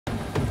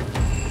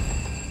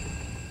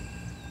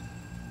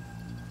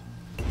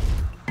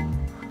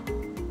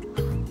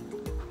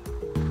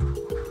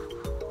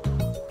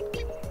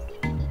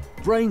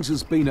Brains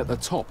has been at the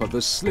top of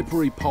the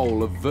slippery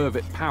pole of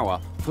Vervet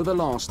power for the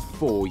last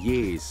 4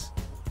 years.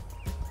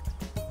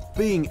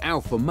 Being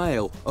alpha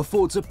male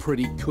affords a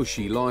pretty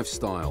cushy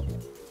lifestyle.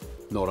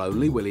 Not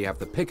only will he have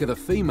the pick of the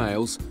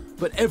females,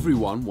 but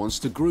everyone wants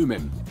to groom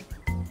him.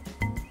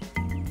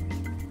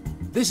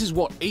 This is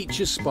what each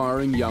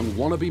aspiring young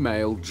wannabe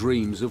male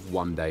dreams of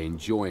one day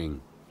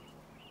enjoying.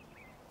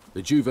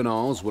 The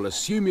juveniles will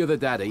assume you're the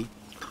daddy,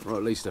 or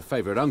at least a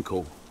favourite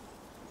uncle.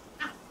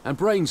 And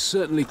Brains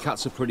certainly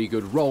cuts a pretty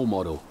good role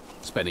model,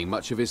 spending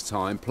much of his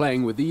time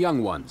playing with the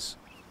young ones.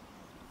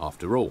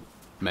 After all,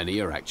 many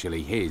are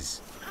actually his.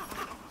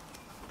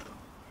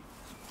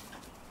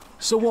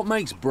 So what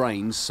makes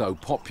Brains so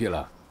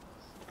popular?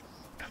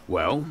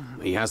 Well,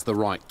 he has the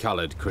right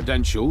coloured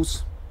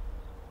credentials.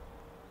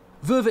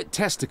 Vervet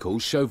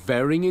testicles show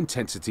varying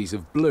intensities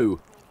of blue,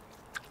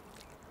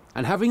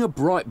 and having a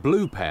bright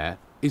blue pair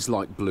is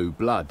like blue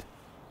blood.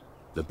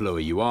 The bluer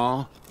you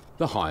are,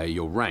 the higher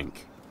your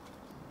rank.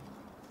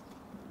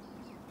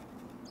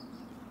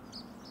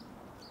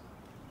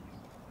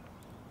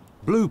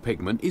 Blue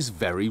pigment is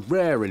very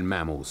rare in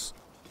mammals.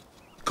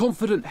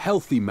 Confident,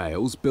 healthy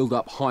males build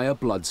up higher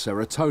blood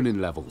serotonin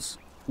levels,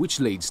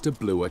 which leads to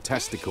bluer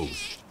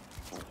testicles.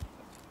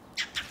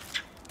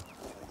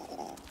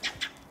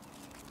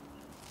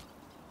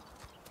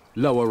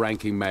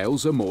 Lower-ranking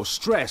males are more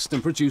stressed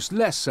and produce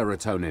less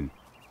serotonin,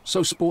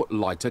 so sport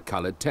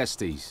lighter-coloured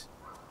testes.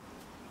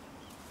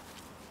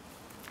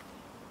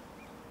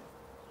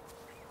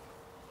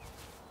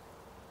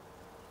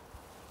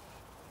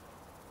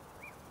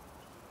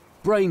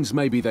 Brains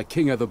may be the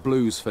king of the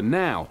blues for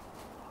now,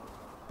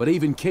 but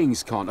even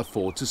kings can't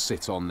afford to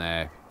sit on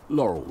their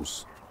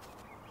laurels.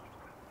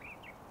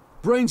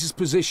 Brains'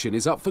 position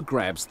is up for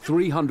grabs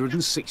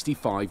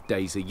 365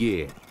 days a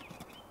year.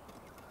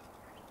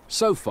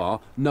 So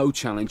far, no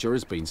challenger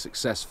has been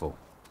successful.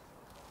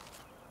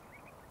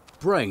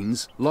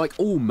 Brains, like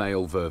all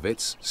male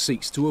vervets,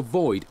 seeks to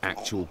avoid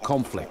actual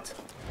conflict.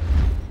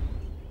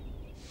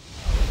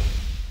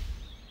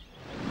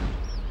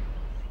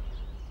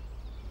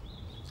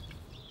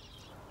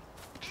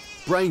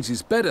 Brains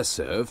is better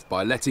served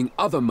by letting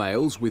other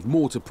males with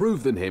more to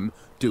prove than him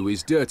do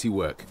his dirty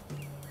work.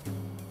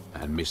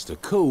 And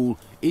Mr. Cool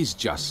is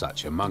just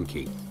such a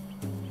monkey.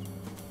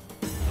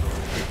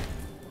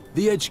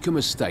 The Edgecombe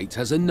estate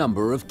has a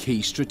number of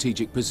key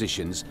strategic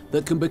positions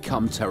that can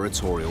become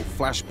territorial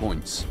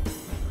flashpoints.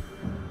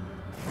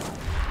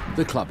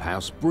 The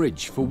clubhouse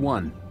bridge, for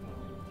one.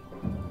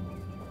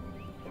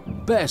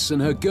 Bess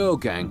and her girl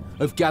gang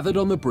have gathered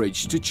on the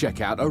bridge to check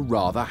out a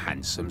rather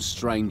handsome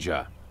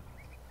stranger.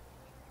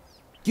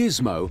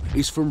 Gizmo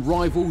is from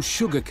rival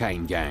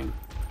Sugarcane Gang.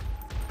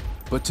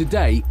 But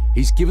today,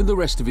 he's given the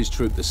rest of his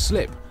troop the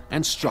slip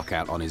and struck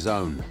out on his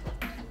own.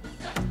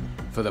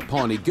 For the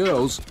Pawnee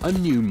girls, a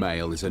new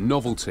male is a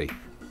novelty,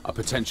 a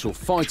potential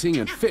fighting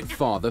and fit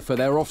father for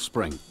their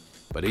offspring.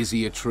 But is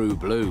he a true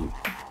blue?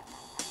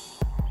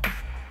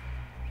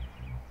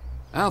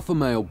 Alpha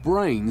male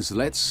Brains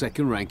lets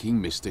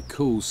second-ranking Mr.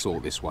 Cool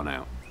sort this one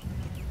out.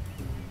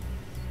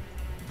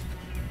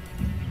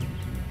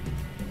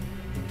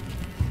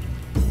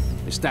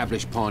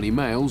 Established Pawnee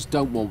males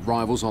don't want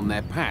rivals on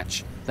their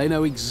patch. They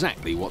know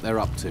exactly what they're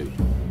up to.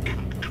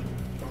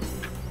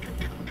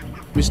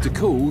 Mr.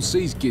 Cool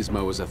sees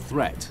Gizmo as a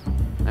threat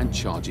and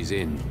charges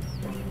in.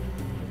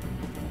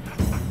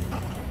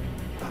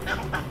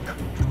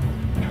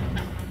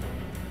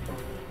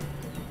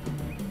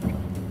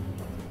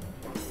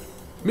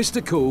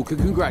 Mr. Cool can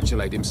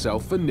congratulate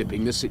himself for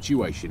nipping the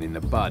situation in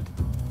the bud.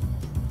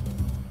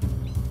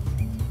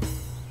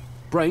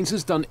 Brains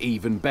has done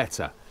even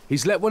better.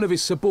 He's let one of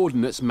his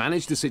subordinates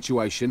manage the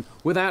situation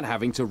without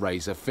having to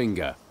raise a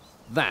finger.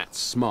 That's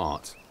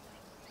smart.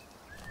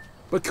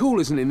 But Cool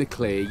isn't in the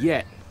clear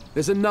yet.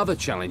 There's another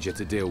challenger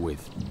to deal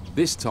with,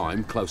 this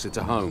time closer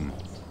to home.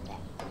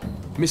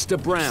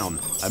 Mr. Brown,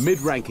 a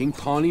mid-ranking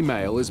Pawnee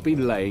male, has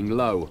been laying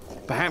low,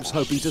 perhaps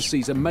hoping to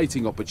seize a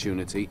mating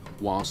opportunity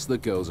whilst the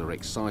girls are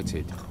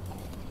excited.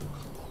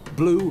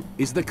 Blue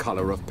is the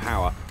colour of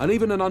power, and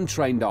even an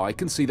untrained eye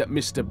can see that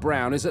Mr.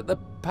 Brown is at the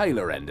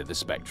paler end of the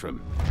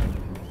spectrum.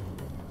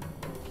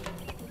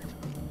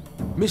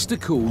 Mr.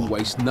 Cool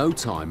wastes no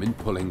time in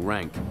pulling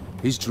rank.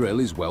 His drill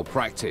is well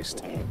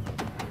practiced.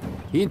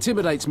 He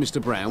intimidates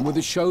Mr. Brown with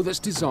a show that's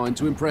designed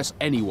to impress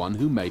anyone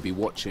who may be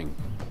watching.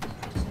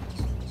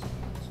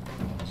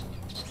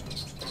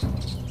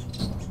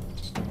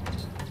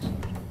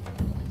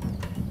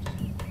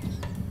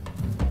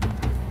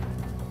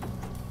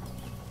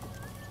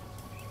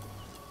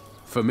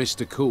 For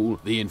Mr. Cool,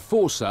 the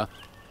enforcer,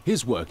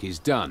 his work is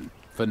done,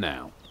 for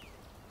now.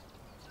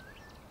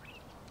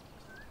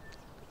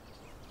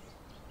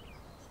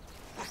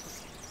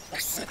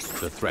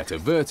 The threat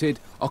averted,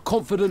 a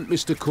confident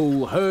Mr.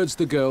 Cool herds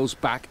the girls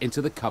back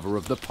into the cover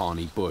of the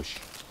Pawnee bush.